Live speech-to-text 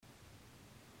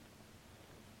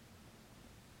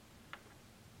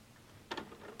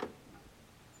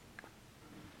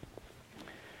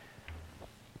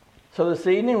So this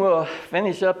evening we'll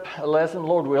finish up a lesson,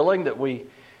 Lord willing, that we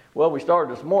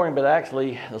started this morning, but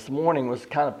actually this morning was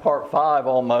kind of part 5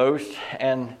 almost,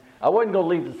 and I wasn't going to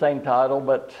leave the same title,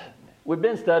 but we've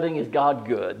been studying Is God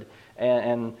Good,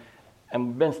 and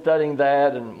we've been studying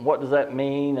that, and what does that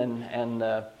mean,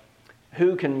 and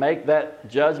who can make that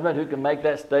judgment, who can make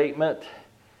that statement,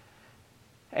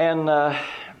 and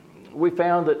we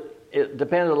found that it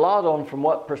depended a lot on from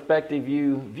what perspective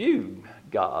you view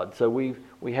God. So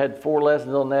we had 4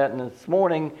 lessons on that, and this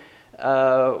morning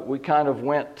we kind of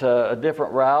went a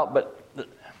different route, but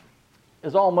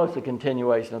it's almost a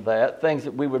continuation of that. Things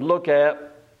that we would look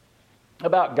at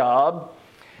about God,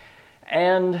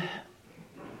 and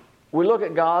we look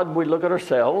at God, we look at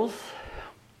ourselves,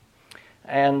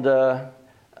 and so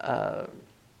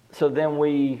then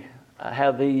we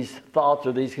have these thoughts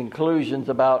or these conclusions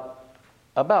about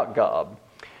God.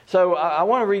 So I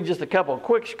want to read just a couple of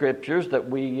quick scriptures that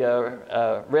we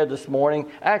read this morning.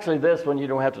 Actually, this one you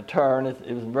don't have to turn. It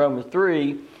was in Romans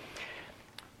 3.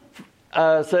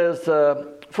 It says,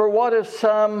 "For what if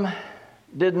some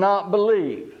did not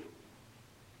believe?"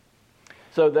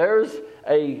 So there's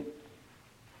a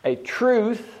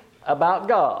truth about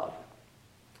God.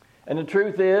 And the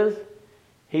truth is,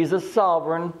 He's a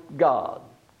sovereign God.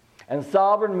 And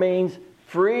sovereign means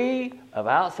free of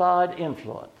outside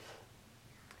influence.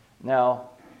 Now,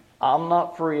 I'm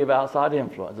not free of outside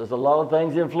influence. There's a lot of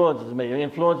things influences me. It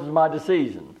influences my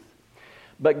decisions.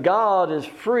 But God is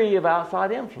free of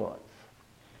outside influence.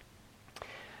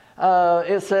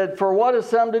 It said, "For what if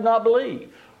some did not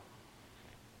believe?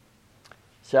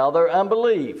 Shall their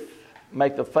unbelief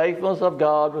make the faithfulness of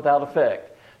God without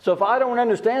effect?" So if I don't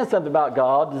understand something about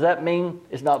God, does that mean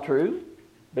it's not true?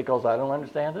 Because I don't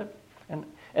understand it?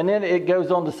 And then it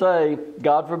goes on to say,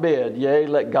 "God forbid, yea,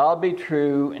 let God be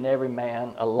true and every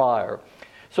man a liar."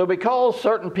 So because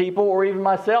certain people, or even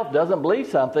myself, doesn't believe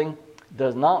something,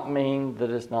 does not mean that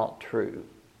it's not true.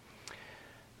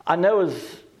 I know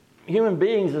as human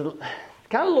beings, it's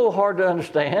kind of a little hard to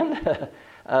understand,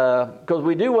 because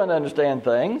we do want to understand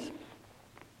things.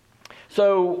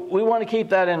 So we want to keep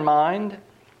that in mind,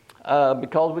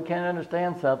 because we can't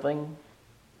understand something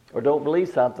or don't believe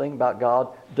something about God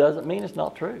doesn't mean it's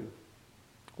not true.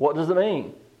 What does it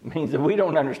mean? It means that we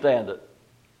don't understand it.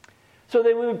 So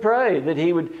then we would pray that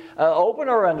He would open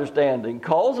our understanding,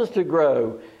 cause us to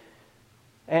grow,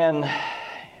 and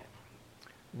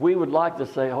we would like to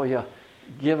say, "Oh yeah,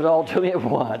 give it all to me at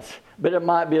once," but it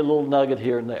might be a little nugget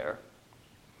here and there.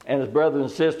 And as brothers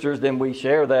and sisters, then we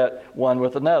share that one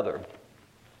with another.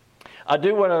 I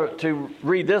do want to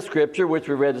read this scripture, which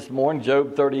we read this morning,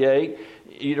 Job 38.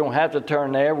 You don't have to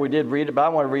turn there. We did read it, but I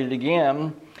want to read it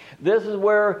again. This is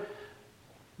where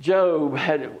Job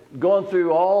had gone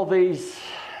through all these,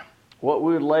 what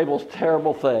we would label as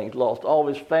terrible things. Lost all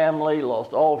of his family,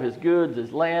 lost all of his goods,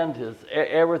 his land,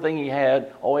 everything he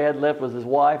had. All he had left was his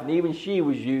wife, and even she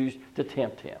was used to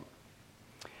tempt him.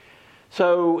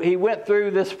 So he went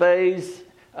through this phase.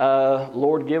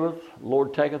 Lord giveth,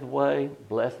 Lord taketh away.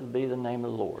 Blessed be the name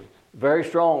of the Lord. Very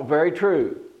strong, very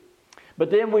true. But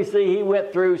then we see he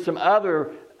went through some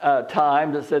other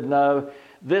times that said, "No,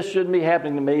 this shouldn't be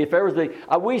happening to me. If there was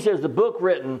I wish there was a book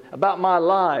written about my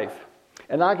life,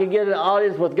 and I could get an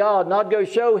audience with God, and I'd go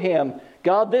show Him,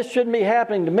 God, this shouldn't be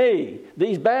happening to me.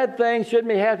 These bad things shouldn't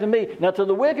be happening to me. Now to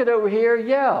the wicked over here,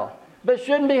 yeah, but it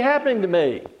shouldn't be happening to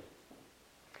me."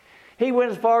 He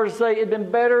went as far as to say, it'd been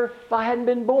better if I hadn't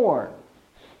been born.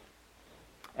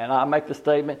 And I make the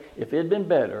statement, if it had been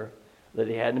better that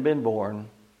he hadn't been born,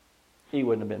 he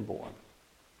wouldn't have been born.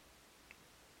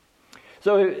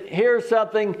 So here's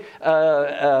something.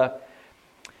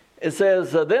 It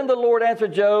says, "Then the Lord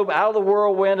answered Job out of the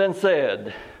whirlwind and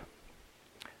said,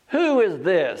 Who is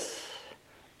this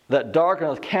that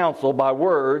darkeneth counsel by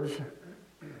words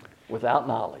without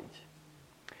knowledge?"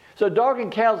 So darken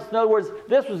counsel, in other words,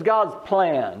 this was God's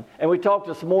plan. And we talked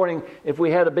this morning, if we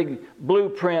had a big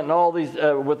blueprint and all these,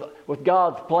 with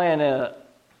God's plan in it.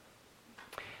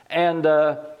 And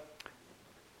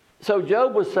so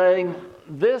Job was saying,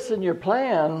 this in your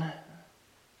plan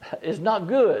is not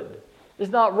good.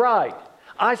 It's not right.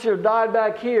 I should have died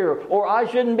back here, or I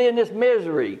shouldn't be in this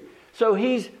misery. So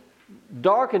he's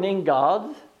darkening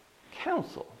God's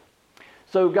counsel.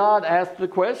 So God asked the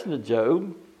question to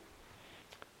Job,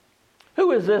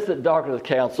 "Who is this that darkeneth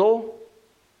counsel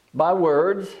by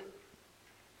words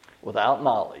without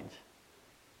knowledge?"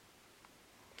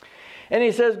 And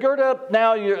he says, "Gird up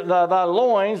now thy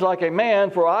loins like a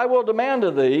man, for I will demand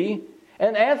of thee,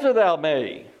 and answer thou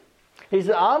me. He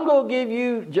said, I'm going to give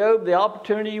you, Job, the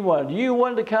opportunity you wanted. You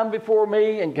wanted to come before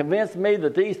me and convince me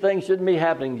that these things shouldn't be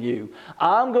happening to you.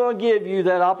 I'm going to give you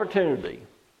that opportunity.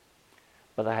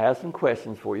 But I have some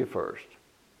questions for you first.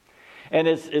 And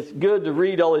it's good to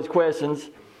read all these questions,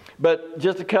 but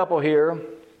just a couple here.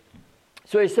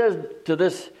 So he says to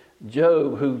this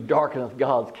Job who darkeneth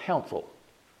God's counsel,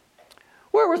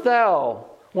 where wast thou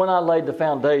when I laid the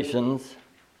foundations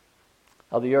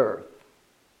of the earth?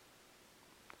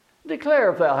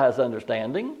 Declare if thou hast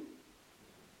understanding.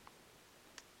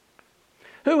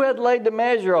 Who hath laid the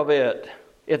measure of it,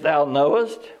 if thou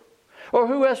knowest? Or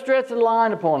who hath stretched the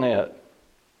line upon it?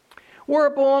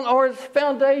 Whereupon are its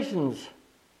foundations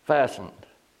fastened?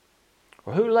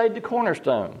 Or who laid the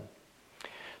cornerstone?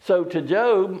 So to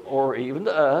Job, or even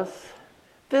to us,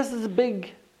 this is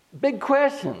big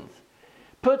questions.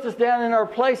 Puts us down in our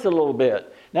place a little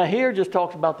bit. Now here just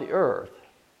talks about the earth.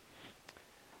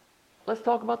 Let's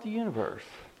talk about the universe.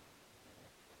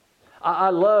 I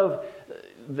love,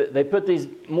 they put these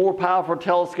more powerful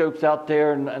telescopes out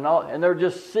there and they're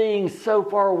just seeing so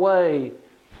far away.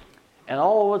 And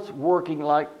all of it's working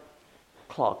like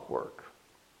clockwork.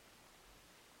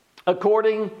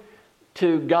 According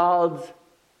to God's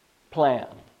plan.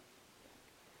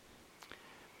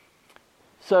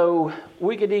 So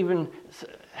we could even,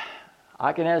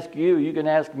 I can ask you, you can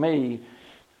ask me,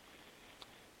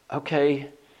 okay,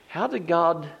 how did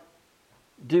God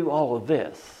do all of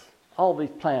this? All these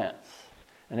planets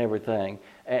and everything,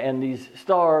 and these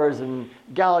stars and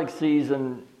galaxies,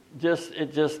 and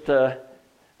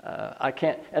I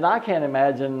can't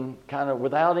imagine kind of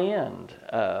without end.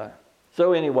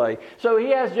 So anyway, so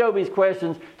he asked Job these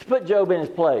questions to put Job in his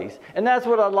place, and that's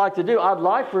what I'd like to do. I'd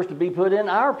like for us to be put in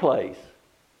our place.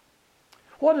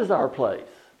 What is our place?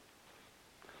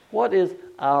 What is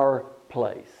our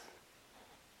place?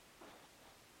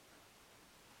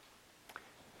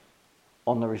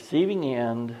 On the receiving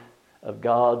end of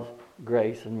God's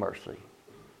grace and mercy.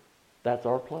 That's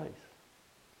our place.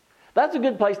 That's a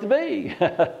good place to be.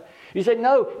 You say,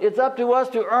 no, it's up to us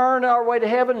to earn our way to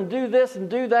heaven and do this and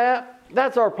do that.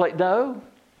 That's our place. No,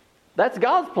 that's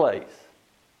God's place.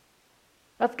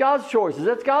 That's God's choices.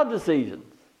 That's God's decisions.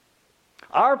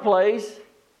 Our place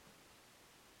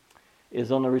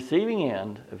is on the receiving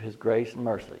end of His grace and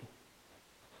mercy.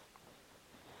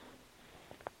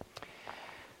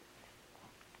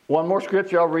 One more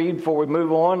scripture I'll read before we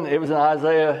move on. It was in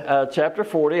Isaiah chapter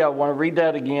 40. I want to read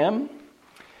that again.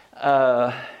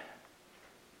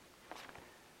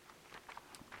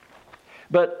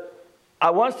 But I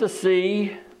want us to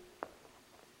see,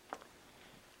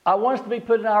 I want us to be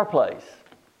put in our place.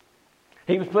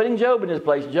 He was putting Job in his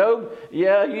place. Job,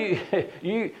 yeah,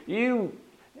 you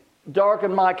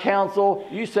darkened my counsel.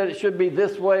 You said it should be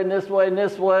this way and this way and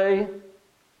this way.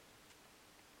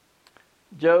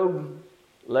 Job,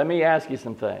 let me ask you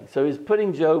some things. So he's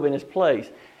putting Job in his place.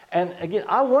 And again,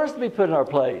 I want us to be put in our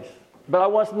place, but I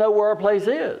want us to know where our place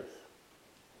is.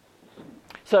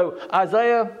 So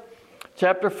Isaiah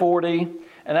chapter 40,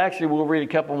 and actually we'll read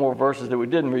a couple more verses that we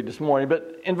didn't read this morning,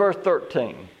 but in verse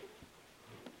 13.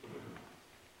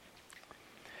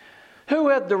 Who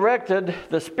hath directed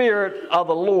the Spirit of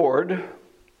the Lord,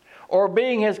 or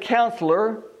being His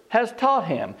counselor, has taught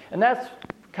him? And that's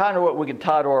kind of what we could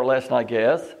title our lesson, I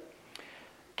guess.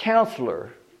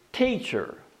 Counselor,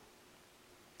 teacher.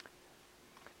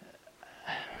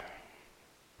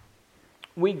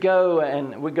 We go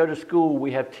to school,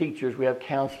 we have teachers, we have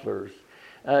counselors.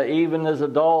 Even as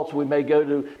adults, we may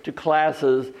go to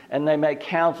classes and they may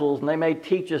counsels and they may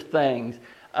teach us things.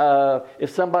 If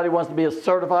somebody wants to be a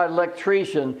certified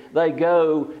electrician, they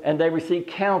go and they receive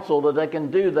counsel that they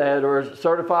can do that. Or a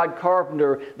certified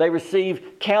carpenter, they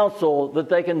receive counsel that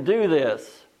they can do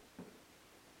this.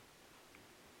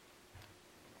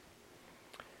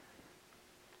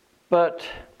 But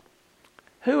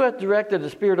who hath directed the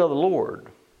Spirit of the Lord?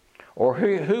 Or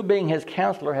who being His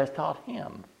counselor has taught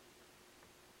him?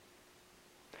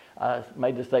 I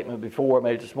made this statement before, I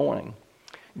made it this morning.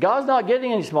 God's not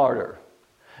getting any smarter.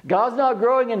 God's not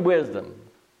growing in wisdom.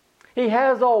 He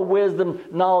has all wisdom,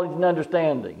 knowledge, and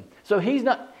understanding. So He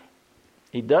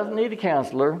doesn't need a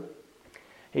counselor.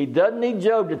 He doesn't need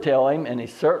Job to tell him, and He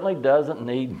certainly doesn't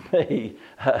need me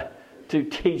to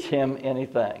teach him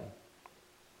anything.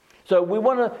 So we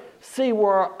want to see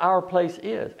where our place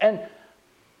is. And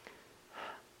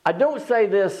I don't say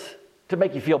this to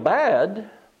make you feel bad.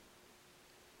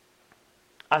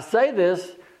 I say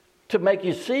this to make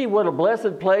you see what a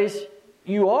blessed place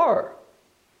you are.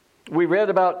 We read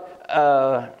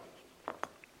about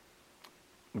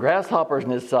grasshoppers in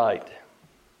His sight.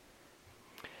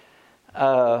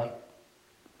 I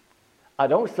I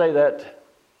don't say that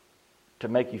to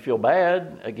make you feel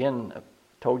bad. Again, I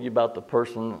told you about the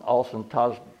person also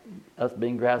taught us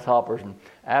being grasshoppers, and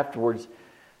afterwards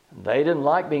they didn't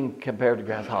like being compared to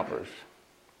grasshoppers.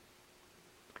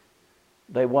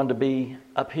 They wanted to be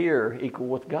up here equal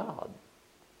with God.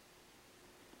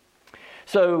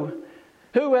 So,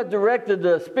 who has directed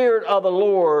the Spirit of the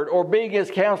Lord, or being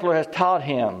his counselor has taught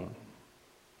him?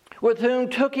 With whom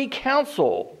took he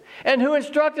counsel? And who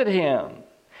instructed him?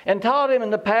 And taught him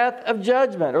in the path of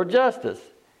judgment or justice?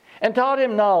 And taught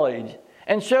him knowledge?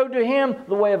 And showed to him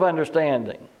the way of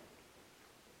understanding?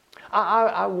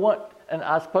 I want, and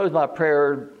I suppose my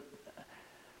prayer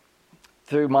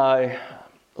through my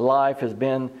life has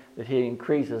been that he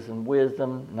increases in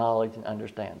wisdom, knowledge, and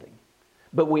understanding.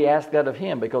 But we ask that of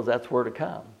him because that's where to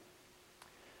come.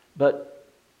 But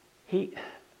he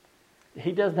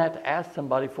doesn't have to ask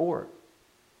somebody for it.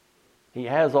 He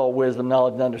has all wisdom,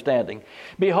 knowledge, and understanding.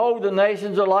 Behold, the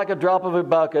nations are like a drop of a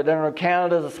bucket, and are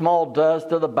counted as a small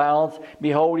dust of the balance.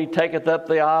 Behold, he taketh up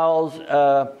the isles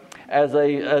as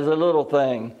a little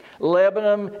thing.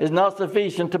 Lebanon is not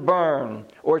sufficient to burn,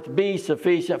 or to be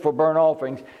sufficient for burnt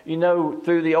offerings. You know,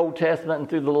 through the Old Testament and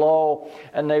through the law,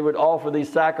 and they would offer these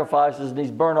sacrifices and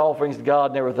these burnt offerings to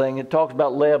God and everything. It talks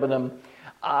about Lebanon.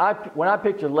 When I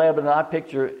picture Lebanon, I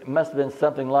picture it must have been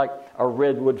something like a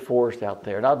redwood forest out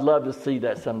there. And I'd love to see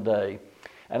that someday.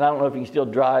 And I don't know if you can still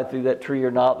drive through that tree or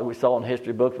not that we saw in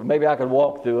history books, but maybe I could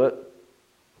walk through it.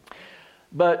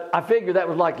 But I figured that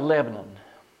was like Lebanon.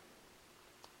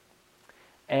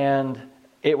 And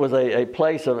it was a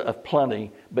place of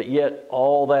plenty, but yet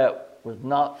all that was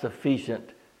not sufficient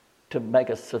to make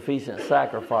a sufficient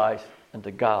sacrifice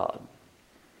unto God.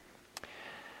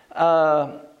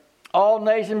 All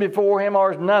nations before him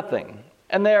are as nothing,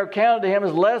 and they are counted to him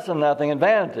as less than nothing and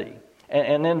vanity.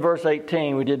 And then verse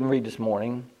 18 we didn't read this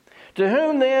morning. To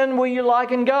whom then will you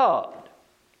liken God?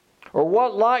 Or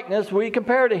what likeness will you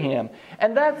compare to him?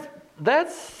 And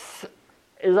that's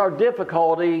our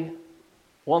difficulty.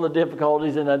 One of the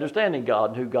difficulties in understanding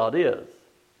God and who God is.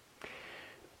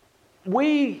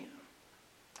 We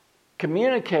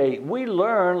communicate, we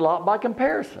learn a lot by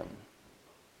comparison.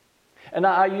 And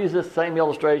I use this same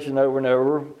illustration over and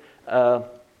over.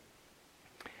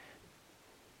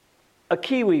 A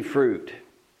kiwi fruit.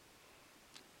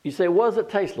 You say, what does it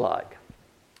taste like?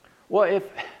 Well,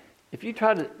 if you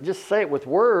try to just say it with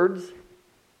words,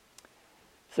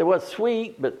 say, well, it's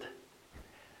sweet, but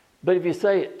if you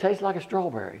say it tastes like a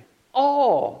strawberry,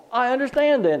 oh, I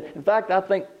understand then. In fact, I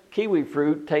think kiwi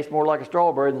fruit tastes more like a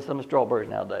strawberry than some of the strawberries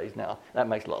nowadays. Now, that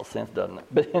makes a lot of sense, doesn't it?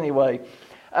 But anyway,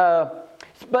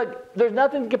 but there's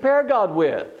nothing to compare God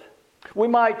with. We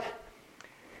might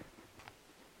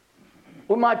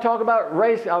talk about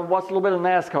race. I watched a little bit of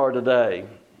NASCAR today.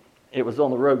 It was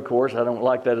on the road course. I don't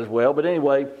like that as well. But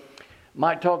anyway,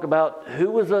 might talk about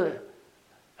who's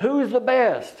the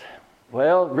best.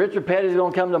 Well, Richard Petty's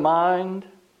going to come to mind.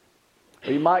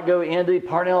 Or you might go Indy,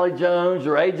 Parnelli Jones,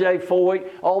 or A.J. Foyt,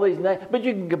 all these names. But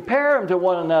you can compare them to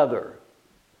one another.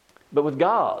 But with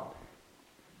God,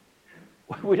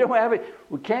 we don't have it.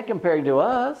 We can't compare him to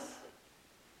us.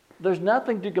 There's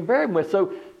nothing to compare him with.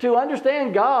 So to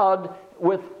understand God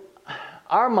with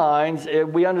our minds,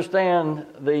 we understand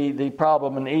the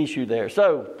problem and the issue there.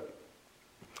 So,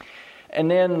 and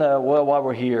then, while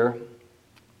we're here,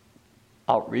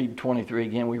 I'll read 23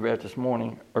 again. We read this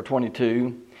morning, or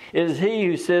 22. It is he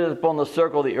who sitteth upon the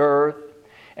circle of the earth,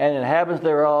 and inhabitants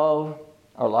thereof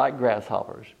are like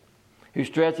grasshoppers, who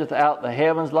stretcheth out the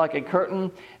heavens like a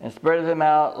curtain, and spreadeth them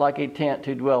out like a tent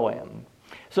to dwell in.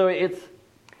 So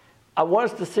I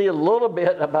want us to see a little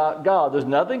bit about God. There's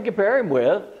nothing to compare him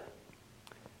with,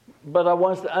 but I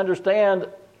want us to understand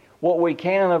what we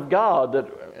can of God, that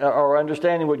our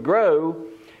understanding would grow.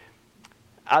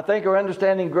 I think our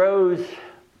understanding grows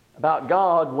about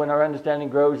God when our understanding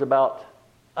grows about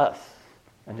us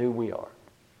and who we are.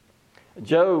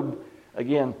 Job,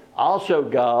 again, I'll show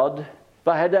God. If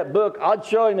I had that book, I'd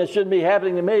show him it shouldn't be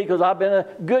happening to me because I've been a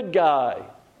good guy.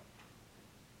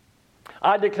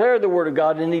 I declared the word of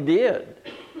God, and he did.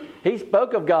 He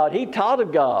spoke of God. He taught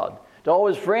of God to all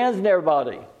his friends and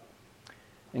everybody.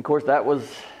 And of course, that was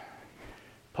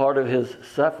part of his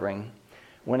suffering.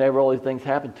 Whenever all these things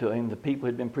happened to him, the people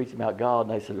had been preaching about God,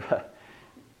 and they said,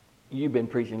 you've been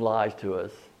preaching lies to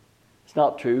us. It's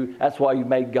not true. That's why you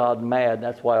made God mad.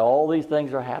 That's why all these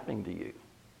things are happening to you.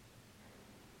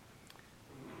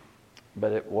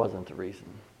 But it wasn't the reason.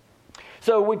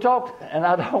 So we talked, and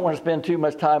I don't want to spend too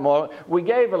much time on it. We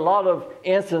gave a lot of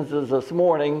instances this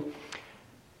morning.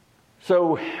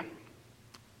 So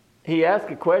he asked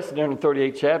a question in the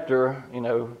 38th chapter,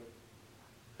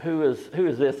 who is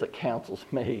this that counsels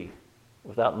me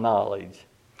without knowledge?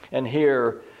 And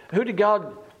here, who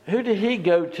did he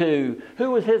go to?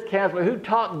 Who was his counselor? Who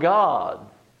taught God?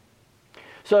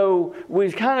 So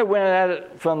we kind of went at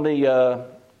it from the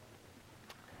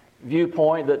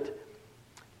viewpoint that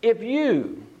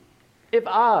if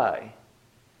I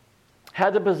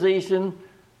had the position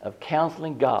of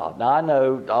counseling God, now I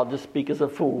know I'll just speak as a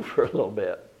fool for a little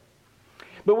bit,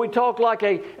 but we talk like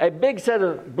a big set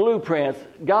of blueprints,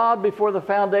 God before the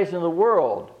foundation of the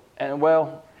world. And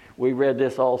well, we read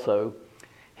this also.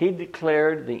 He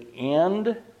declared the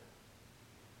end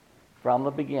from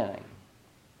the beginning.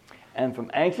 And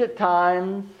from ancient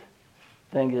times,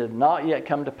 things have not yet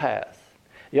come to pass.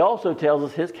 He also tells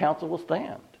us his counsel will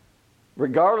stand,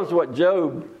 regardless of what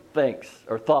Job thinks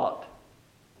or thought.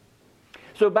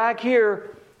 So back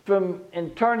here, from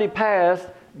eternity past,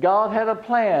 God had a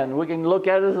plan. We can look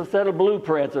at it as a set of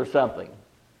blueprints or something.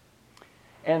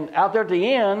 And out there at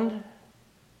the end,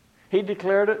 he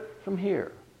declared it from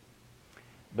here.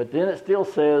 But then it still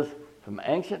says, from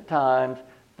ancient times,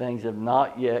 things have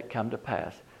not yet come to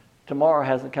pass. Tomorrow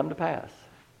hasn't come to pass,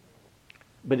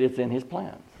 but it's in his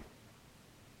plans.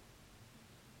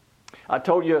 I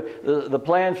told you the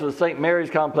plans for the St. Mary's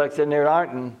complex in there at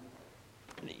Ironton,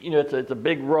 it's a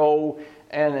big roll,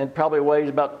 and it probably weighs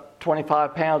about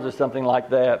 25 pounds or something like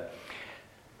that.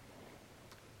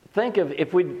 Think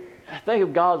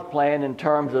of God's plan in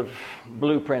terms of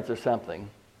blueprints or something.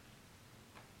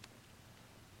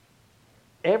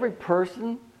 Every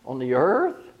person on the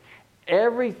earth,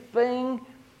 everything,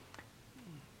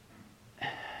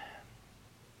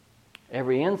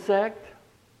 every insect,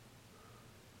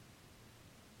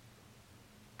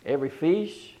 every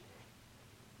fish,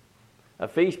 a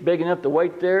fish big enough to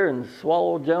wait there and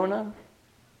swallow Jonah.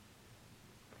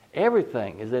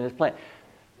 Everything is in his plan.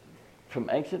 From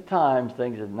ancient times,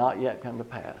 things have not yet come to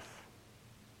pass.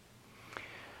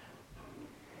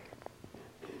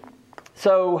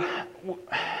 So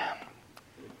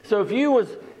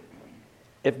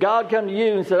if God come to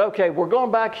you and said, okay, we're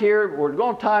going back here, we're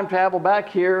going to time travel back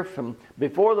here from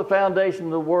before the foundation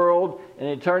of the world in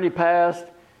eternity past,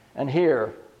 and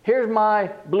here's my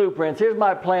blueprints, here's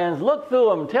my plans, look through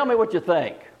them, tell me what you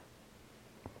think.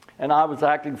 And I was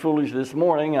acting foolish this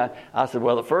morning. I said,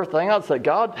 well, the first thing I'd say,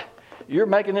 God, you're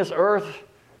making this earth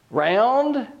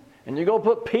round, and you're going to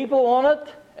put people on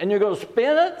it, and you're going to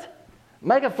spin it,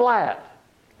 make it flat.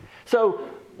 So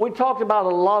we talked about a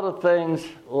lot of things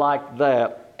like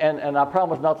that, and I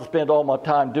promise not to spend all my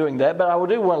time doing that, but I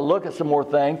do want to look at some more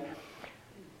things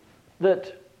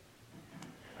that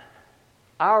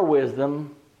our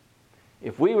wisdom,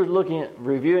 if we were looking at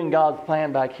reviewing God's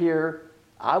plan back here,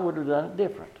 I would have done it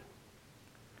different.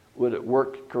 Would it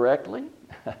work correctly?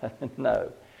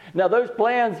 No. Now, those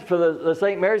plans for the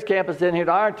St. Mary's campus in here at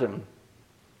Ironton,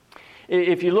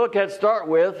 if you look at start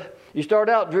with, you start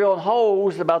out drilling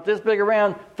holes about this big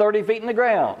around, 30 feet in the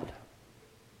ground.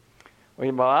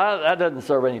 Well, that doesn't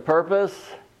serve any purpose.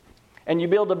 And you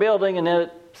build a building and then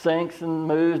it sinks and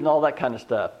moves and all that kind of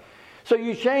stuff. So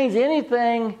you change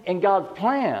anything in God's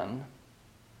plan.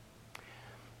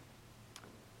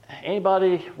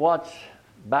 Anybody watch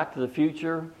Back to the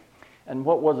Future? And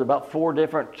what was it, about 4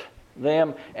 different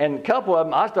them? And a couple of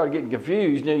them, I started getting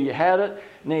confused. You had it,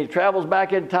 and then he travels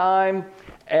back in time,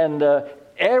 and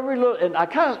every little, and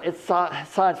it's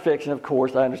science fiction, of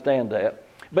course, I understand that.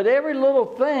 But every little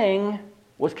thing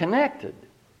was connected.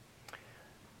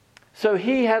 So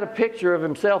he had a picture of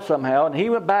himself somehow, and he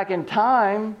went back in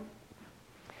time,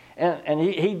 and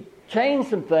he changed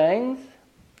some things,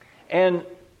 and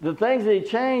the things that he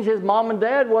changed, his mom and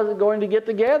dad wasn't going to get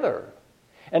together.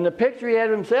 And the picture he had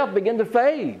of himself began to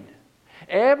fade.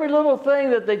 Every little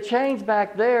thing that they changed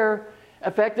back there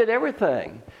affected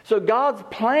everything. So God's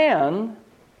plan,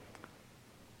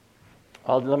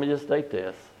 let me just state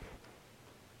this.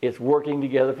 It's working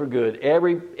together for good.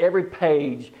 Every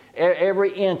page,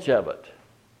 every inch of it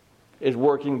is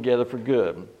working together for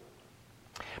good.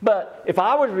 But if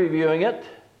I was reviewing it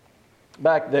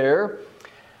back there,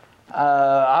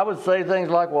 I would say things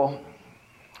like, well,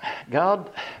 God,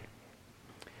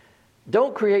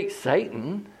 don't create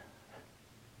Satan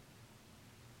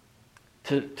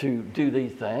to do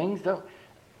these things.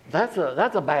 That's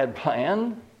a bad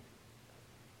plan.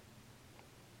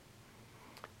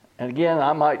 And again,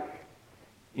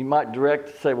 you might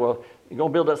direct say, well, you're going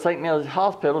to build that St. Mary's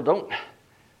Hospital.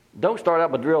 Don't start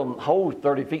out by drilling holes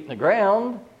 30 feet in the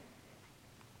ground.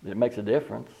 It makes a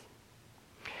difference.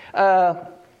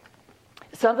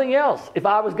 Something else. If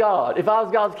I was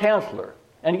God's counselor,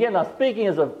 and again, I'm speaking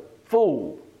as a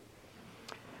fool.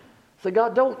 So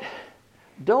God,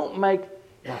 don't make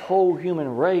the whole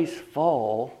human race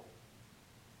fall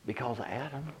because of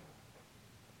Adam?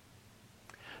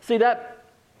 See, that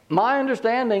my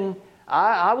understanding,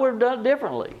 I would have done it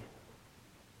differently.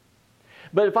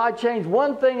 But if I change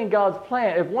one thing in God's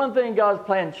plan, if one thing in God's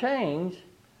plan changed,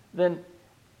 then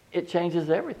it changes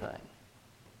everything.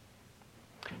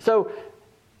 So,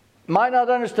 might not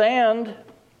understand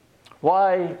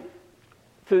why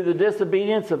through the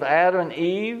disobedience of Adam and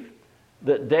Eve,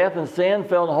 that death and sin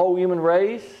fell on the whole human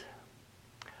race.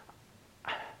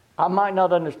 I might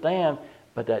not understand,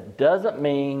 but that doesn't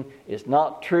mean it's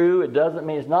not true. It doesn't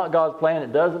mean it's not God's plan.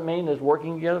 It doesn't mean it's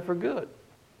working together for good.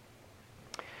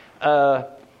 And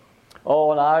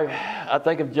I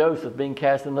think of Joseph being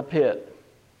cast in the pit.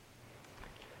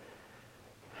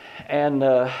 And, they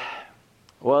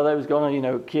was going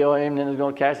to, kill him, and then they was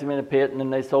going to cast him in a pit, and then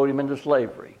they sold him into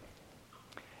slavery.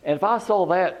 And if I saw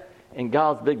that in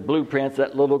God's big blueprints,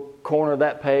 that little corner of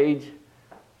that page,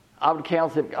 I would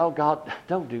counsel him, oh, God,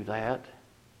 don't do that.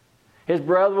 His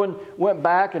brethren went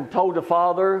back and told the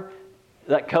father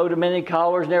that coat of many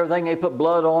collars and everything, they put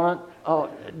blood on it. Oh,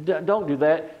 don't do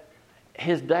that.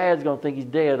 His dad's going to think he's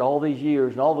dead all these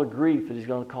years and all the grief that he's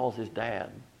going to cause his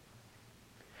dad.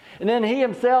 And then he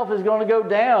himself is going to go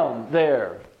down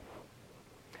there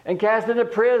and cast into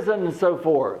prison and so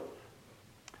forth.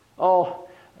 Oh,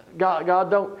 God,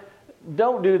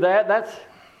 don't do that.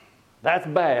 That's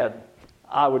bad.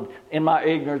 I would, in my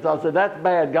ignorance, I would say, that's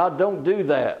bad. God, don't do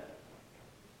that.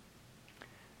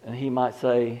 And he might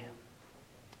say,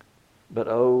 but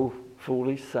oh,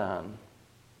 foolish son,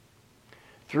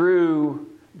 through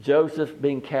Joseph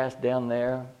being cast down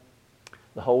there,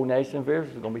 the whole nation of Israel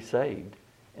is going to be saved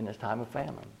in this time of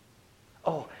famine.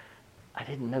 Oh, I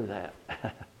didn't know that.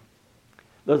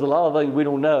 There's a lot of things we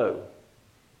don't know.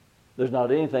 There's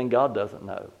not anything God doesn't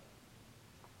know.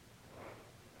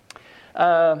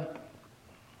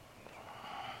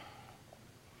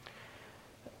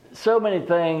 So many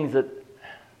things that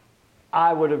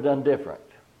I would have done different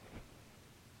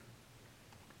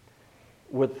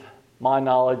with my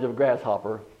knowledge of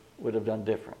grasshopper would have done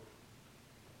different.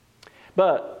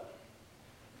 But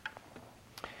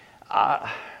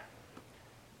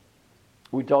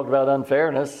we talked about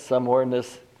unfairness somewhere in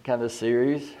this kind of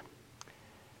series.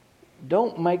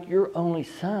 Don't make your only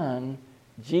son,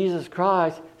 Jesus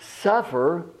Christ,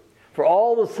 suffer for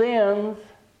all the sins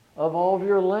of all of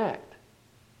your elect.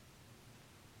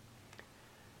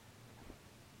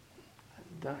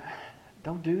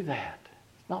 Don't do that.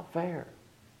 It's not fair.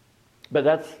 But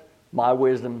that's my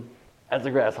wisdom as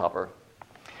a grasshopper.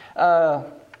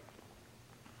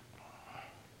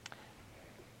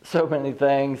 So many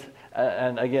things,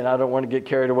 and again, I don't want to get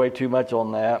carried away too much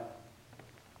on that.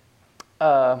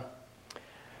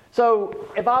 So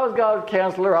if I was God's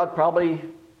counselor, I'd probably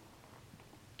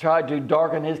try to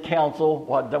darken his counsel.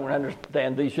 Well, I don't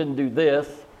understand. You shouldn't do this.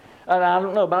 And I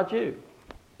don't know about you.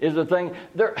 Is the thing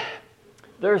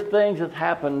there's things that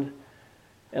happened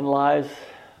in lives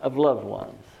of loved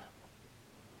ones.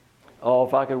 Oh,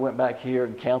 if I could went back here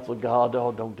and counseled God,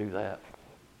 oh, don't do that.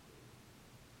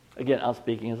 Again, I'm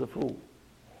speaking as a fool.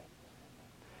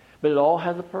 But it all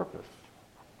has a purpose.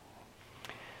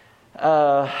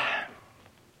 So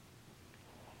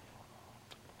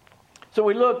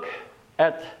we look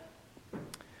at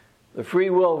the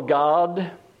free will of God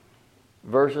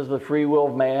versus the free will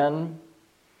of man.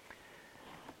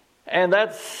 And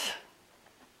that's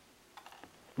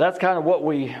kind of what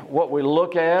we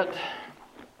look at,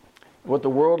 what the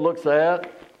world looks at.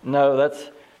 No,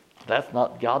 that's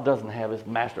not, God doesn't have his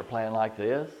master plan like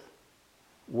this.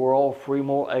 We're all free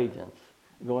moral agents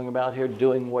going about here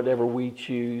doing whatever we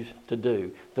choose to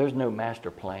do. There's no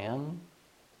master plan.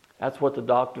 That's what the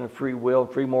doctrine of free will,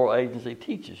 free moral agency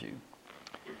teaches you.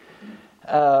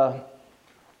 But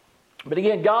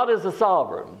again, God is the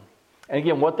sovereign. And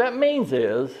again, what that means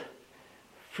is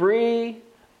free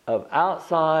of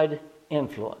outside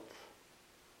influence.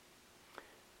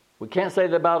 We can't say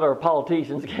that about our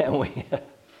politicians, can we?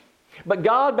 But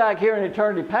God back here in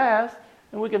eternity past,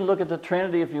 and we can look at the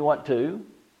Trinity if you want to,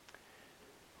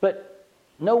 but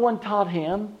no one taught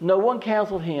him, no one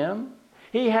counseled him.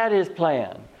 He had his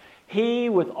plan. He,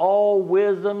 with all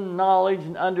wisdom, knowledge,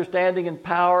 and understanding, and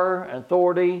power, and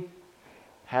authority,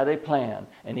 had a plan,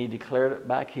 and he declared it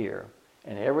back here.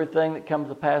 And everything that comes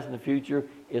to pass in the future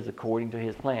is according to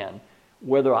his plan,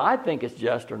 whether I think it's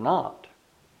just or not,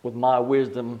 with my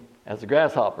wisdom as a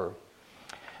grasshopper.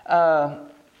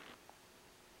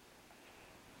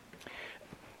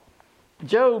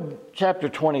 Job chapter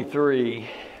 23.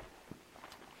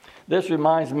 This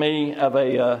reminds me of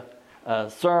a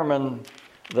sermon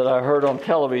that I heard on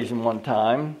television one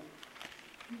time.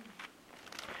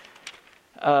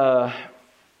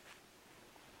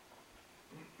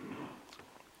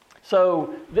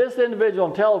 So this individual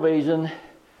on television,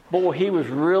 boy, he was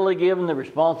really giving the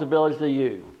responsibilities to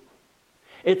you.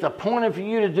 It's appointed for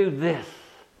you to do this.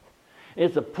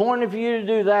 It's appointed for you to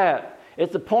do that.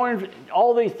 It's appointed for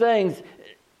all these things.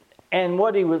 And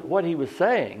what he was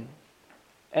saying,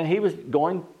 and he was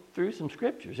going through some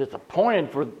scriptures. It's appointed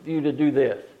for you to do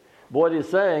this. What he's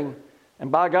saying,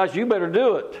 and by gosh, you better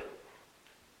do it.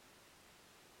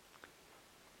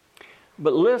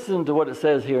 But listen to what it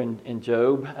says here in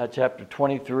Job, chapter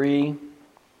 23,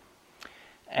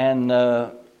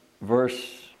 and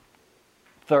verse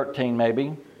 13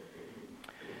 maybe.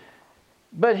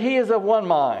 But he is of one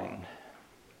mind,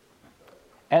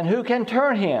 and who can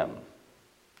turn him?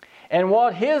 And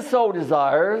what his soul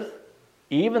desires,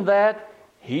 even that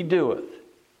he doeth.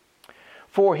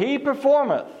 For he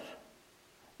performeth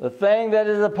the thing that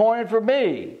is appointed for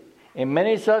me, and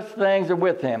many such things are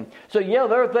with him. So yeah,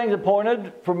 there are things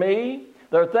appointed for me.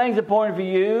 There are things appointed for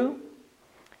you.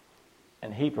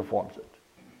 And he performs it.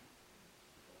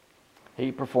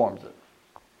 He performs it.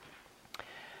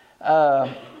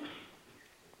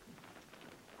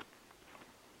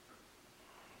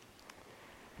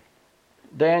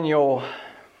 Daniel,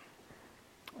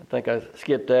 I think I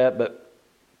skipped that, but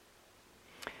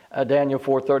Daniel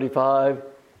 4:35,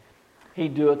 he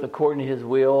doeth according to his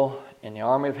will in the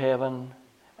army of heaven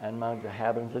and among the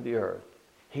inhabitants of the earth.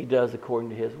 He does according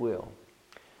to his will.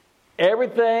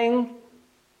 Everything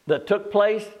that took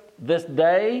place this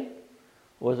day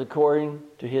was according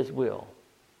to his will.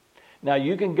 Now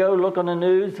you can go look on the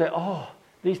news and say, oh,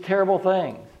 these terrible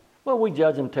things. Well, we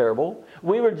judge them terrible.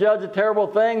 We would judge a terrible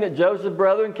thing that Joseph's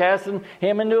brethren casting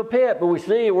him into a pit, but we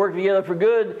see it worked together for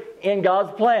good in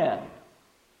God's plan.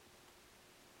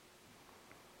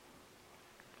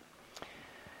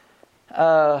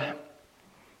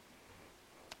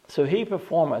 So he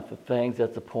performeth the things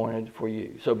that's appointed for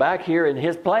you. So back here in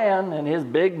his plan, in his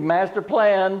big master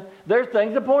plan, there's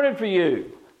things appointed for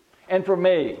you and for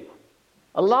me.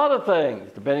 A lot of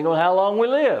things, depending on how long we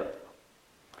live.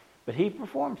 But he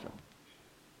performs them.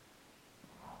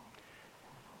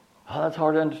 Oh, that's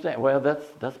hard to understand. Well,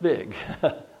 that's big.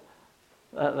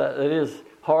 It is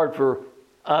hard for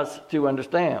us to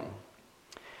understand.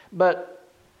 But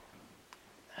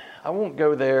I won't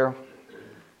go there.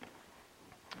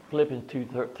 Philippians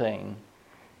 2:13.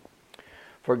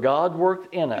 For God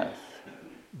worked in us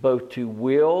both to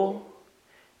will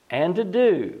and to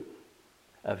do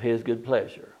of his good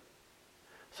pleasure.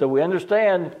 So we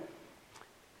understand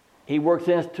he works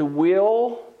in us to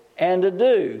will and to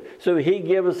do. So he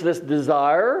gives us this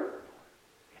desire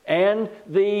and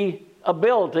the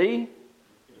ability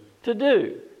to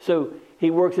do. So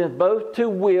he works in us both to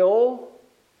will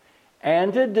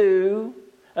and to do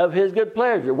of his good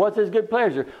pleasure. What's his good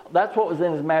pleasure? That's what was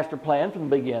in his master plan from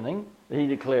the beginning, that he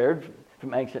declared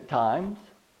from ancient times.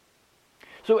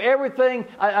 So everything,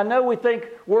 I know we think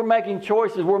we're making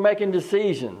choices, we're making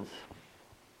decisions.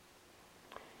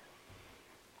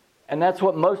 And that's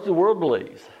what most of the world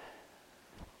believes.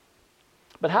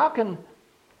 But how can,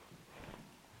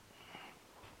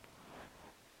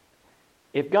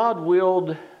 if God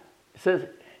willed, it says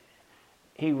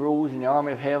he rules in the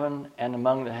army of heaven and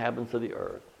among the inhabitants of the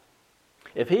earth.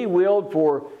 If he willed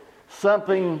for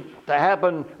something to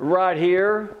happen right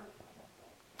here,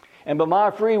 and by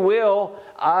my free will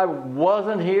I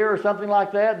wasn't here or something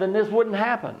like that, then this wouldn't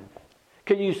happen.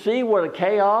 Can you see what a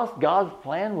chaos God's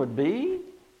plan would be?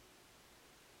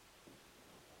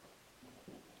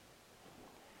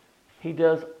 He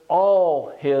does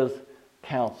all his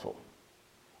counsel,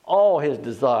 all his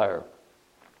desire.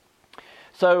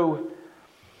 So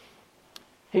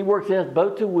he works in us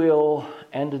both to will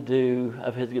and to do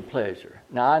of his good pleasure.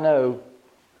 Now I know,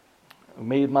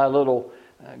 me with my little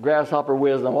grasshopper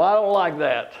wisdom, well, I don't like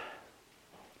that.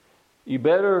 You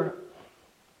better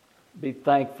be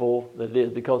thankful that it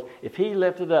is, because if he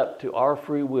left it up to our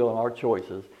free will and our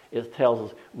choices, it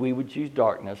tells us we would choose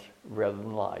darkness rather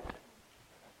than light.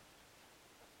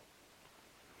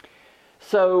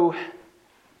 So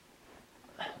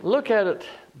look at it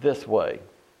this way.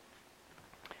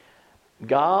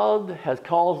 God has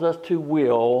caused us to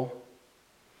will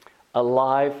a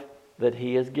life that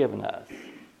he has given us.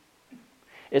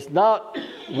 It's not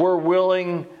we're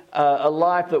willing a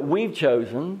life that we've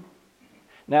chosen.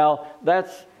 Now,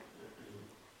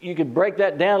 you could break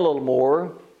that down a little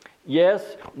more.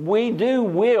 Yes, we do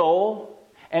will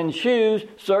and choose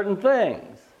certain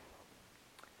things.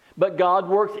 But God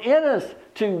works in us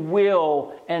to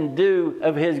will and do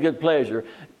of his good pleasure.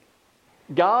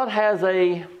 God has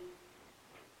a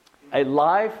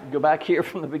life, go back here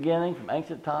from the beginning, from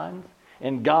ancient times,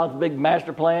 in God's big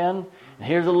master plan. And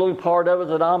here's a little part of it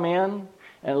that I'm in,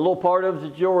 and a little part of it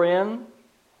that you're in.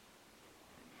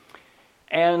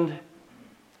 And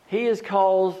He has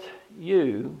caused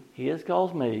you, He has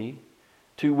caused me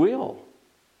to will,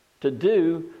 to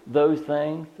do those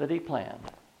things that He planned.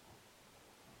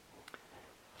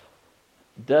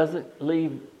 Doesn't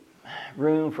leave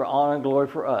room for honor and glory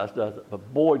for us, does it?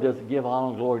 But boy, does it give honor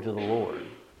and glory to the Lord.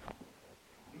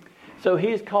 So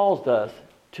He's caused us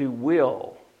to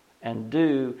will and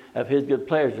do of His good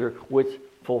pleasure, which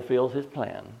fulfills His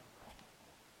plan.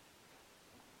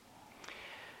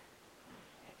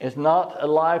 It's not a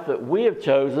life that we have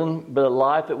chosen, but a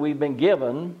life that we've been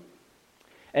given.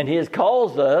 And He has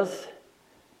caused us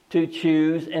to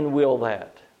choose and will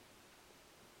that.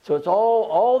 So it's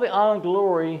all the honor and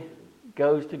glory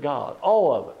goes to God.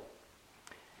 All of it.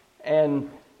 And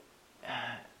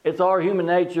it's our human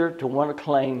nature to want to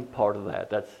claim part of that.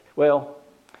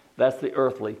 That's the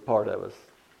earthly part of us.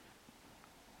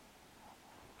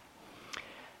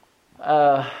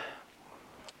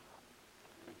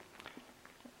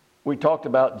 We talked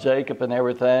about Jacob and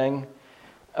everything.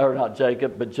 Or not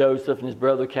Jacob, but Joseph and his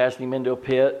brother casting him into a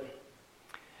pit.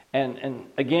 And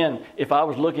again, if I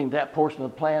was looking at that portion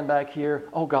of the plan back here,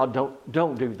 oh God,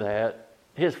 don't do that.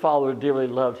 His father dearly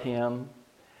loved him.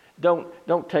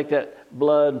 Don't take that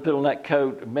blood and put on that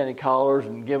coat of many collars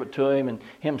and give it to him, and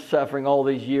him suffering all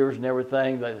these years and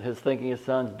everything, that his thinking his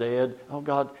son's dead. Oh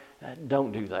God,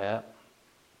 don't do that.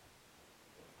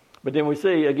 But then we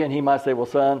see, again, he might say, well,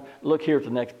 son, look here at the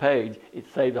next page. It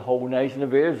saved the whole nation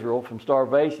of Israel from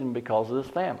starvation because of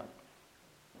this famine.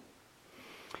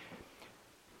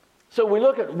 So we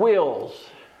look at wills.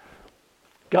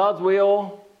 God's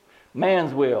will,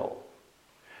 man's will.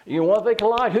 You know, what if they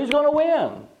collide? Who's going to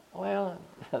win? Well,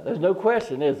 there's no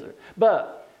question, is there?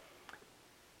 But,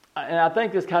 and I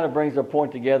think this kind of brings our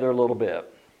point together a little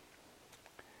bit.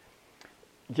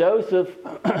 Joseph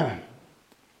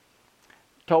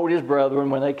told his brethren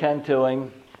when they came to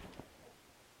him,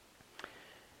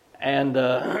 and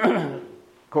of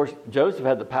course Joseph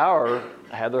had the power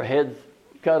to have their heads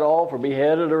cut off or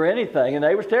beheaded or anything, and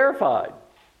they was terrified.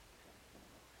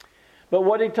 But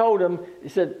what he told them, he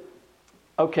said,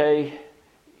 okay,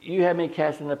 you had me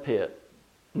cast in a pit,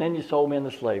 and then you sold me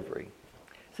into slavery.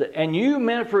 He said, and you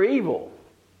meant it for evil,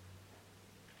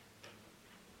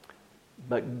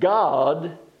 but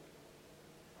God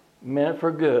meant it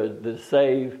for good, to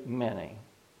save many.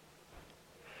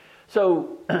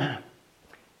 So,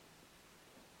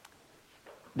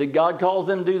 did God cause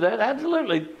them to do that?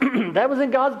 Absolutely. That was in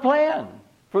God's plan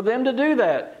for them to do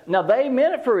that. Now, they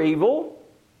meant it for evil,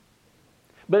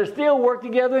 but it still worked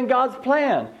together in God's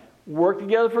plan. Worked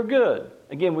together for good.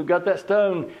 Again, we've got that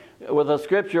stone with a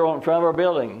scripture on front of our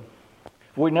building.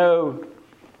 We know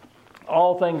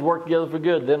all things work together for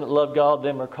good. Them that love God,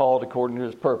 them are called according to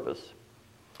His purpose.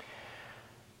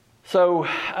 So,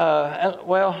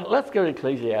 let's go to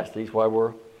Ecclesiastes while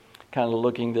we're kind of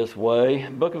looking this way.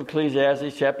 Book of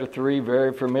Ecclesiastes, chapter 3,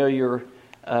 very familiar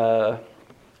to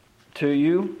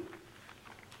you.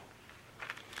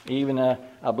 Even, I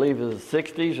believe it's a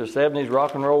 60s or 70s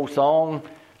rock and roll song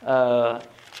that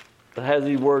has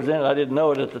these words in it. I didn't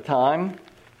know it at the time.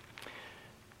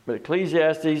 But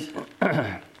Ecclesiastes,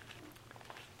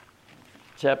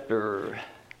 chapter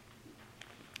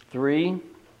 3.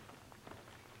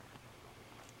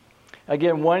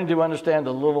 Again, wanting to understand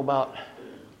a little about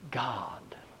God.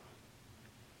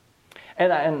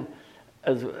 And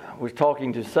as I was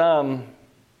talking to some,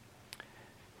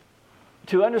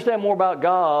 to understand more about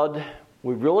God,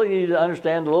 we really need to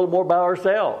understand a little more about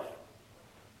ourselves.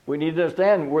 We need to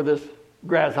understand we're this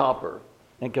grasshopper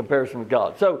in comparison with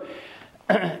God. So,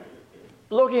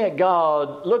 looking at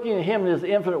God, looking at Him in His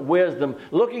infinite wisdom,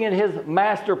 looking at His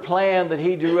master plan that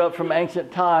He drew up from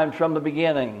ancient times, from the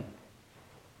beginning.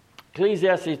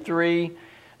 Ecclesiastes 3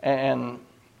 and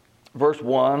verse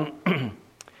 1.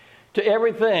 To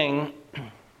everything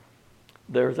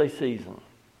there's a season,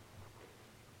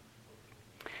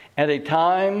 and a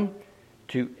time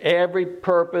to every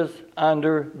purpose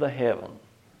under the heaven.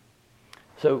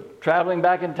 So, traveling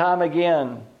back in time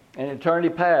again, in eternity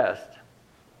past,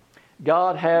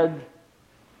 God had,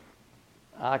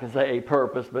 I can say a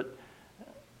purpose, but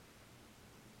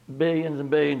billions and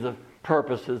billions of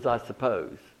purposes, I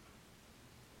suppose.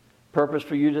 Purpose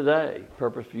for you today,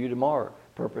 purpose for you tomorrow,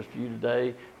 purpose for you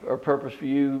today, or purpose for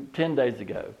you 10 days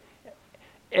ago.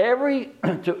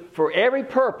 For every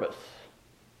purpose,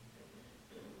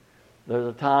 there's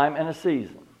a time and a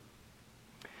season.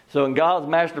 So in God's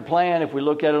master plan, if we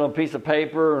look at it on a piece of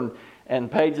paper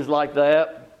and pages like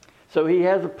that, so He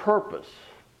has a purpose.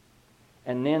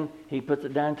 and then He puts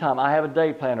it down in time. I have a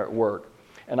day planner at work,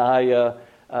 and I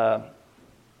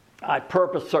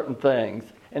purpose certain things,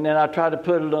 and then I try to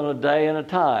put it on a day and a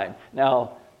time.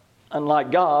 Now,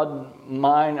 unlike God,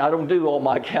 mine, I don't do all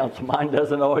my counsel. Mine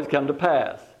doesn't always come to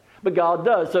pass, but God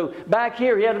does. So back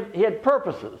here, He had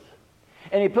purposes,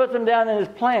 and He puts them down in His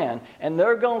plan, and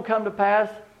they're going to come to pass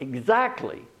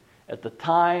exactly at the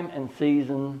time and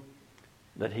season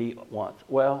that He wants.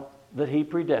 Well, that He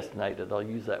predestinated. I'll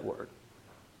use that word.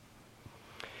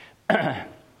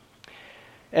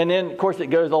 And then, of course, it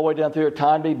goes all the way down through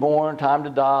time to be born, time to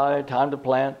die, time to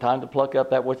plant, time to pluck up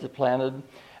that which is planted,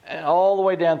 and all the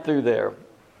way down through there.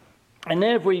 And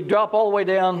then if we drop all the way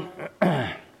down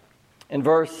in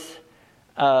verse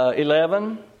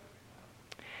 11,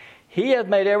 He has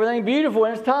made everything beautiful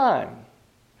in His time.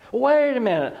 Wait a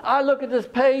minute. I look at this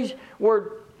page where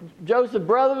Joseph's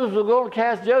brothers were going to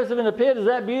cast Joseph in the pit. Is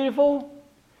that beautiful?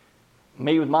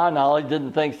 Me, with my knowledge,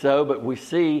 didn't think so, but we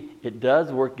see it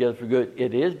does work together for good.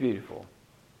 It is beautiful.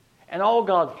 And all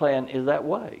God's plan is that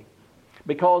way.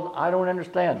 Because I don't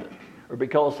understand it, or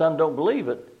because some don't believe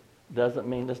it, doesn't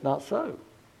mean it's not so.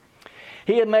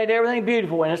 He had made everything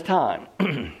beautiful in His time.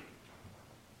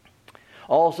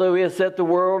 Also, He has set the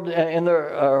world in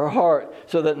their heart,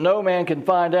 so that no man can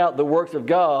find out the works of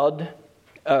God,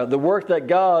 the work that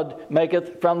God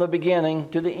maketh from the beginning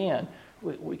to the end.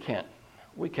 We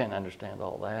can't understand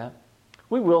all that.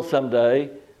 We will someday.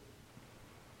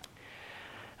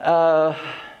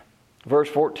 Verse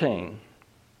 14.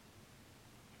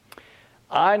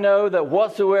 I know that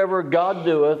whatsoever God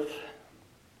doeth,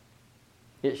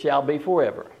 it shall be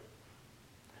forever.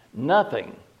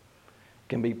 Nothing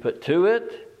can be put to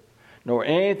it, nor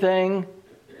anything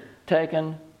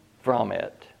taken from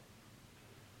it.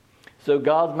 So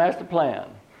God's master plan.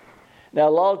 Now, a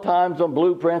lot of times on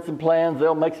blueprints and plans,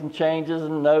 they'll make some changes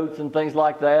and notes and things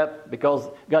like that because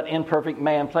got imperfect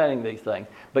man planning these things.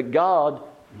 But God,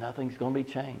 nothing's going to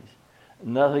be changed.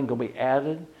 Nothing's going to be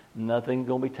added. Nothing's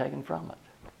going to be taken from it.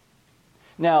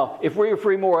 Now, if we were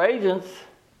free moral agents,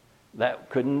 that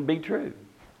couldn't be true.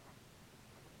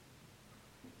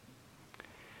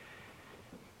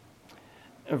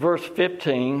 In verse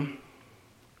 15,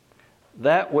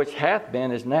 that which hath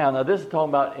been is now. Now, this is talking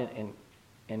about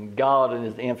in God and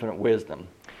His infinite wisdom.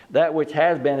 That which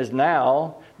has been is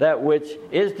now. That which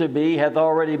is to be hath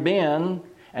already been.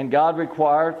 And God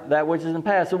required that which is in the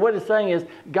past. So what it's saying is,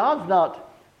 God's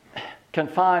not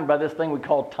confined by this thing we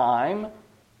call time.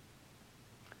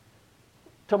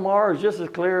 Tomorrow is just as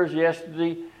clear as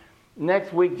yesterday.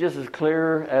 Next week just as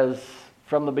clear as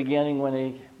from the beginning when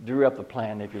He drew up the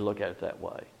plan, if you look at it that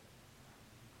way.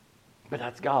 But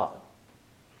that's God.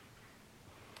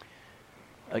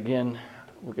 Again,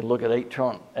 we can look at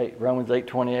Romans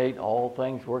 8:28. All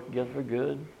things work together for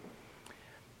good.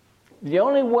 The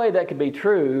only way that could be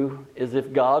true is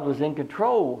if God was in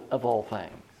control of all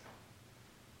things.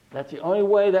 That's the only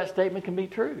way that statement can be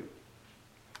true.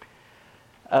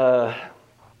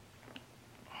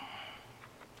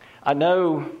 I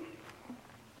know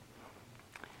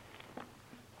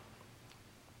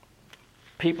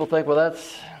people think, well,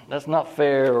 that's not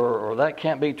fair, or that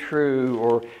can't be true,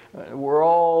 or we're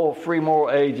all free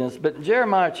moral agents. But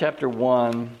Jeremiah chapter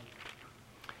 1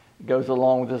 goes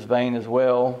along with this vein as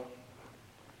well.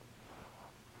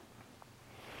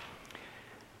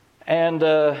 And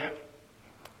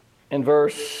in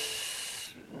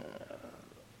verse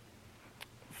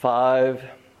 5,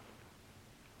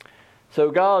 so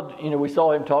God, we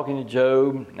saw Him talking to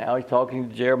Job. Now He's talking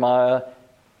to Jeremiah,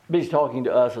 but He's talking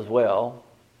to us as well.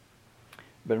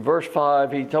 But in verse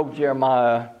 5, He told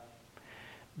Jeremiah,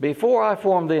 before I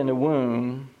formed thee in the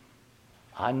womb,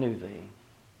 I knew thee.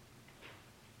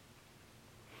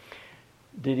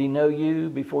 Did He know you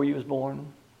before you was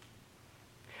born?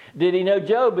 Did He know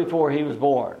Job before he was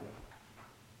born?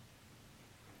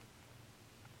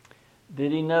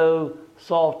 Did He know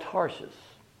Saul of Tarsus,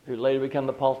 who later became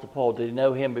the Apostle Paul? Did He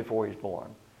know him before he was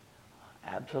born?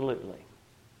 Absolutely.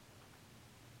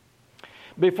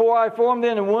 Before I formed thee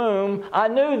in the womb, I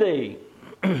knew thee.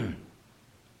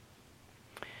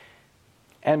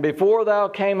 And before thou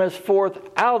camest forth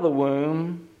out of the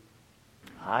womb,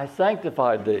 I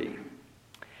sanctified thee.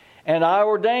 And I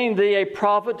ordained thee a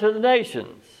prophet to the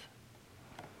nations.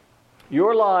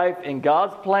 Your life in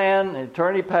God's plan in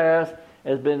eternity past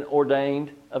has been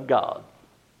ordained of God.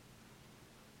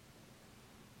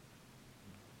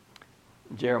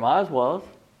 Jeremiah's was.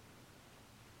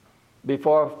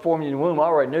 Before I formed you in the womb, I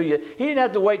already knew you. He didn't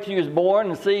have to wait till you was born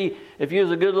and see if you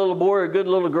was a good little boy or a good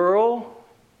little girl.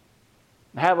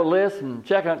 Have a list and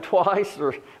check on it twice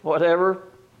or whatever.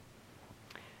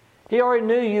 He already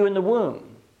knew you in the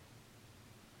womb.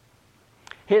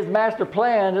 His master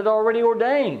plan had already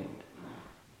ordained,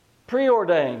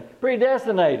 preordained,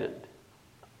 predestinated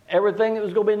everything that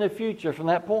was going to be in the future from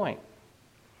that point.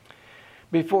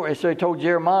 So he told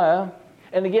Jeremiah,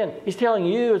 and again, he's telling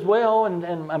you as well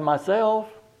and myself,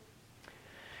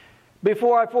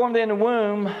 before I formed thee in the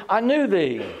womb, I knew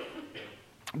thee.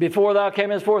 Before thou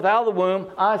camest forth out of the womb,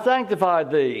 I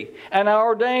sanctified thee, and I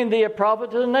ordained thee a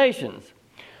prophet to the nations.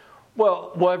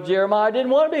 Well, what if Jeremiah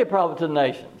didn't want to be a prophet to the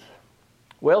nations?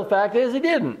 Well, the fact is he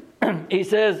didn't. He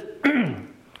says,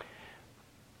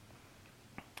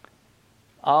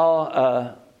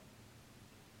 Oh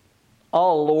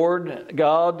Lord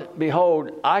God,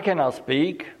 behold, I cannot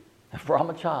speak, for I'm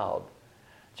a child.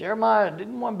 Jeremiah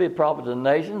didn't want to be a prophet to the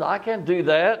nations. I can't do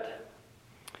that.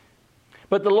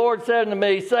 But the Lord said unto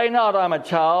me, say not, I'm a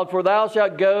child, for thou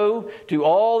shalt go to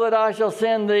all that I shall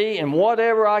send thee, and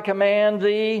whatever I command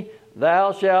thee,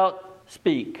 thou shalt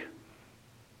speak.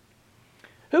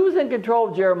 Who was in control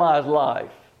of Jeremiah's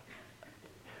life?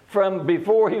 From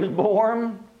before he was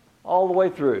born all the way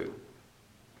through.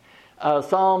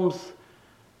 Psalms,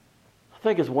 I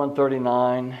think it's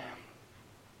 139,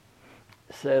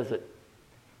 says it,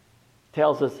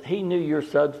 tells us he knew your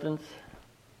substance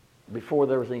before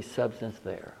there was any substance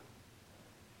there.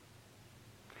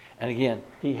 And again,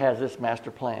 he has this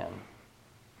master plan.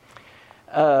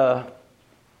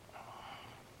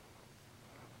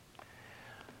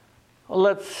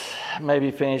 Let's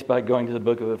maybe finish by going to the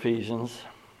book of Ephesians.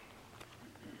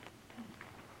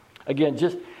 Again,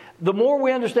 just the more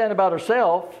we understand about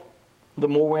ourselves, the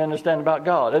more we understand about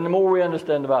God. And the more we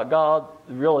understand about God,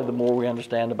 really the more we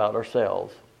understand about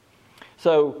ourselves.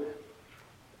 So,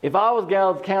 if I was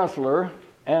God's counselor,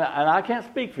 and I can't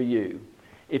speak for you,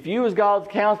 if you was God's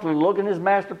counselor looking at his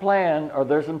master plan, are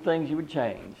there some things you would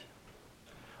change?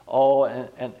 Oh,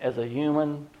 and as a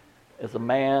human, as a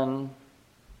man,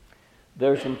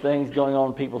 there's some things going on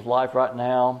in people's life right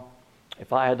now.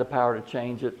 If I had the power to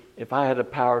change it, if I had the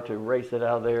power to erase it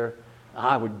out of there,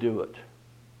 I would do it.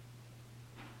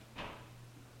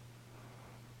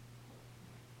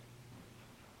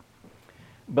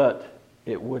 But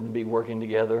it wouldn't be working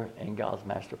together in God's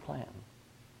master plan.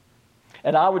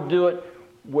 And I would do it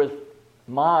with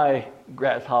my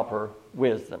grasshopper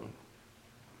wisdom.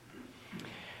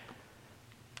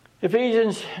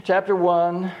 Ephesians chapter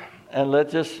 1, and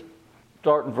let's just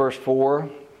start in verse 4.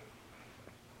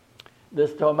 This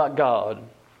is talking about God.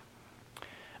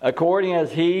 According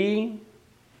as he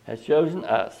has chosen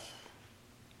us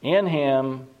in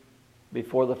him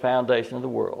before the foundation of the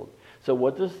world. So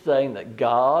what this is saying, that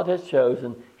God has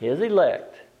chosen his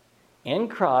elect in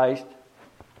Christ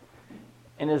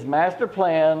in his master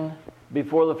plan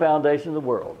before the foundation of the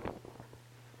world.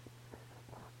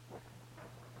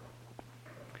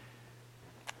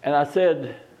 And I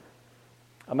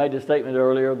made the statement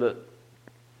earlier that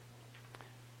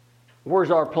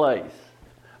where's our place?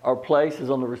 Our place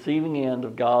is on the receiving end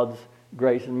of God's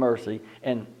grace and mercy.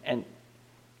 And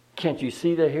can't you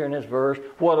see that here in this verse?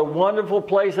 What a wonderful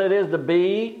place that is to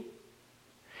be.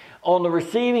 On the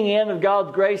receiving end of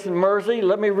God's grace and mercy.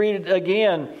 Let me read it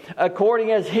again.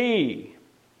 According as he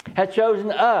had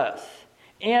chosen us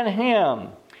in him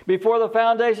before the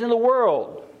foundation of the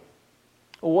world.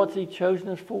 Well, what's he chosen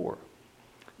us for?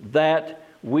 That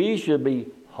we should be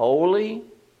holy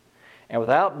and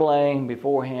without blame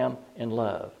before him in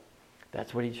love.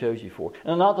 That's what he chose you for.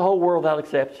 And not the whole world without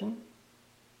exception.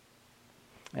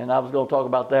 And I was going to talk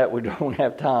about that. We don't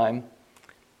have time.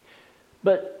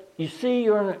 But you see,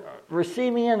 you're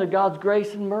receiving end of God's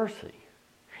grace and mercy.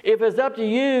 If it's up to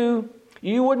you,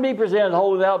 you wouldn't be presented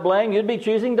wholly without blame. You'd be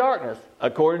choosing darkness,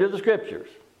 according to the Scriptures.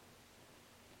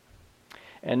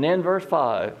 And then verse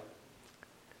 5,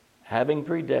 having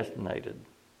predestinated.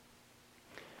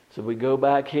 So we go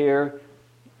back here,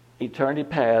 eternity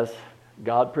past,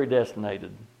 God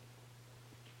predestinated.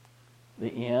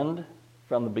 The end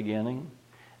from the beginning.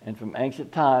 And from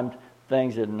ancient times,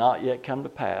 things had not yet come to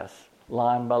pass.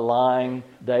 Line by line,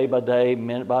 day by day,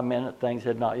 minute by minute, things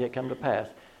had not yet come to pass.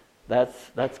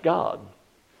 That's God.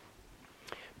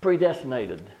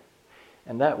 Predestinated.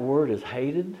 And that word is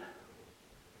hated.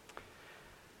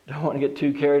 Don't want to get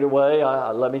too carried away.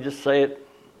 Let me just say it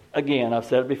again. I've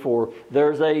said it before.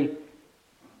 There's a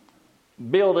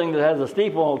building that has a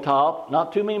steeple on top,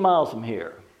 not too many miles from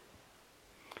here.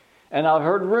 And I've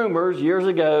heard rumors years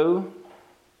ago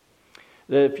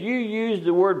that if you use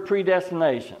the word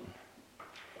predestination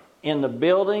in the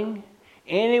building,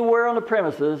 anywhere on the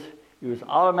premises, you was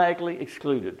automatically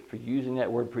excluded for using that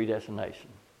word predestination.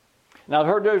 Now, I've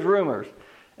heard those rumors.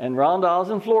 And Rhonda, I was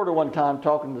in Florida one time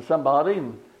talking to somebody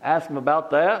and asked them about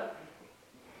that.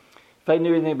 Faye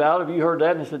knew anything about it. Have you heard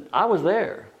that? And he said, I was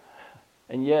there.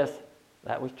 And yes,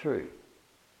 that was true.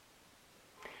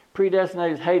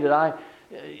 Predestinated is hated.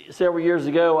 Several years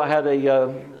ago, I had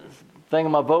a thing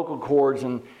on my vocal cords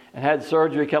and had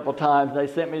surgery a couple of times. They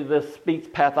sent me to this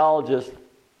speech pathologist,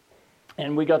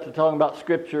 and we got to talking about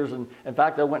scriptures. And in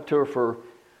fact, I went to her for,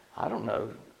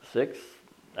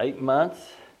 6-8 months,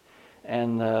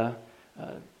 and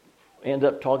ended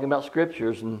up talking about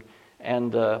scriptures.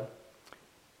 And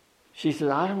she said,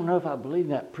 I don't know if I believe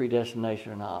in that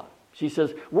predestination or not. She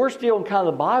says, we're still in kind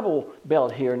of the Bible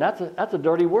Belt here, and that's a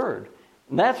dirty word.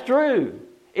 And that's true.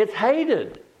 It's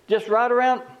hated. Just right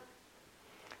around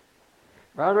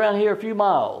here a few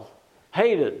miles.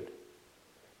 Hated.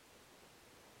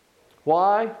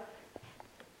 Why?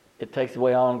 It takes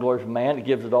away honor and glory from man. It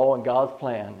gives it all in God's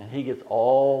plan. And He gets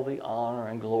all the honor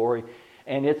and glory.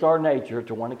 And it's our nature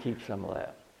to want to keep some of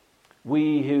that.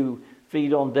 We who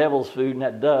feed on devil's food and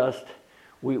that dust,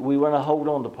 we want to hold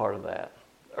on to part of that.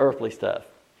 Earthly stuff.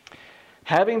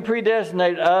 Having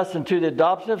predestinated us into the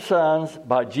adoption of sons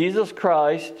by Jesus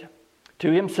Christ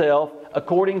to Himself,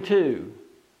 according to.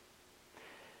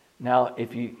 Now,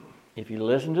 if you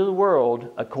listen to the world,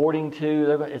 it's according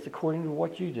to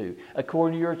what you do,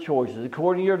 according to your choices,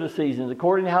 according to your decisions,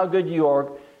 according to how good you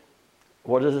are.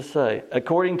 What does it say?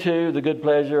 According to the good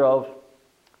pleasure of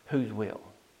whose will?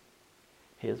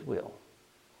 His will.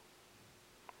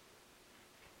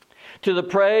 To the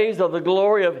praise of the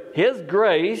glory of His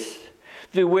grace,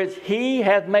 through which He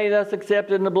hath made us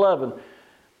accepted in the beloved.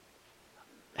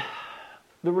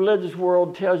 The religious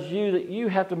world tells you that you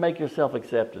have to make yourself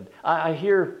accepted. I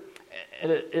hear,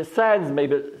 and it saddens me,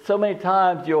 but so many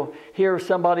times you'll hear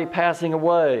somebody passing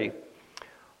away.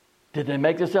 Did they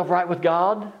make themselves right with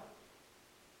God?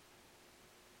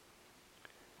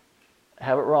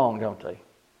 Have it wrong, don't they?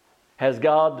 Has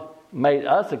God made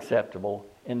us acceptable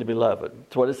in the beloved?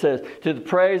 That's what it says. To the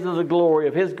praise of the glory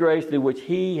of His grace, through which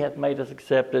He hath made us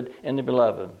accepted in the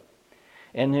beloved,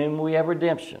 in whom we have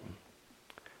redemption,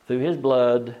 through His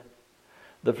blood,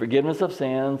 the forgiveness of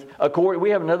sins. We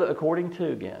have another according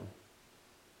to again.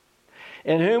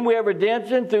 In whom we have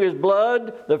redemption through His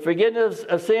blood, the forgiveness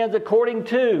of sins according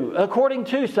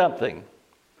to something.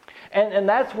 And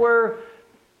that's where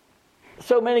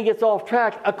so many gets off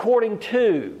track. According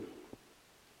to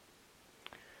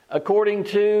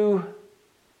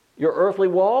your earthly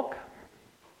walk,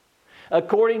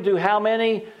 according to how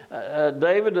many,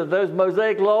 David, of those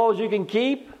Mosaic laws you can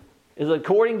keep, is it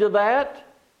according to that?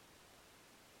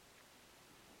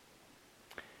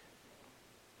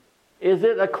 Is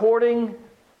it according,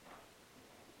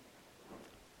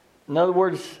 in other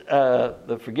words,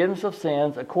 the forgiveness of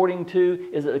sins,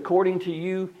 is it according to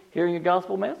you hearing a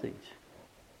gospel message?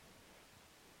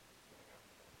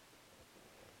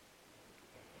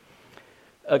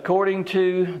 According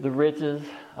to the riches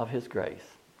of His grace.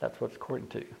 That's what it's according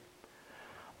to.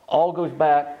 All goes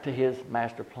back to His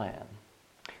master plan.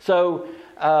 So,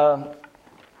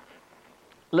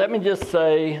 let me just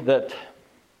say that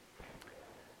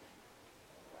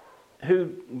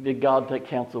who did God take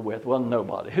counsel with? Well,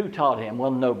 nobody. Who taught Him?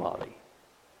 Well, nobody.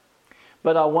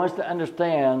 But I want us to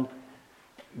understand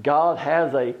God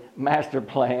has a master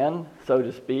plan, so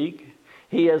to speak.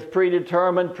 He has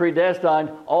predetermined,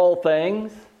 predestined all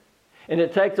things. And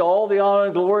it takes all the honor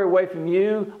and glory away from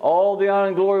you, all the honor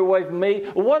and glory away from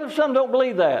me. Well, what if some don't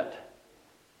believe that?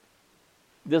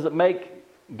 Does it make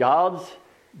God's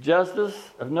justice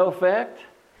of no effect?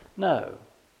 No.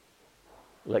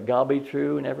 Let God be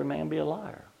true and every man be a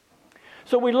liar.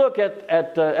 So we look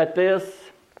at this.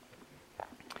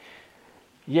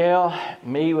 Yeah,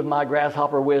 me with my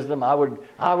grasshopper wisdom, I would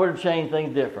have changed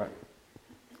things different.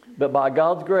 But by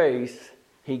God's grace,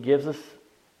 He gives us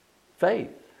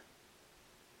faith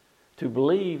to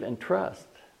believe and trust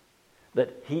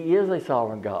that He is a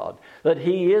sovereign God, that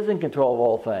He is in control of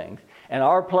all things. And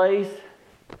our place,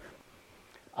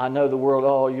 I know the world,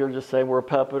 oh, you're just saying we're a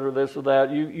puppet or this or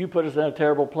that. You put us in a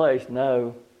terrible place.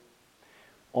 No.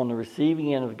 On the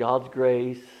receiving end of God's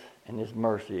grace and His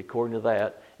mercy, according to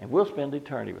that, and we'll spend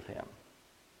eternity with Him.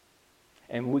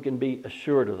 And we can be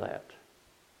assured of that.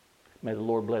 May the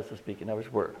Lord bless the speaking of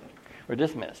His word. We're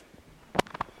dismissed.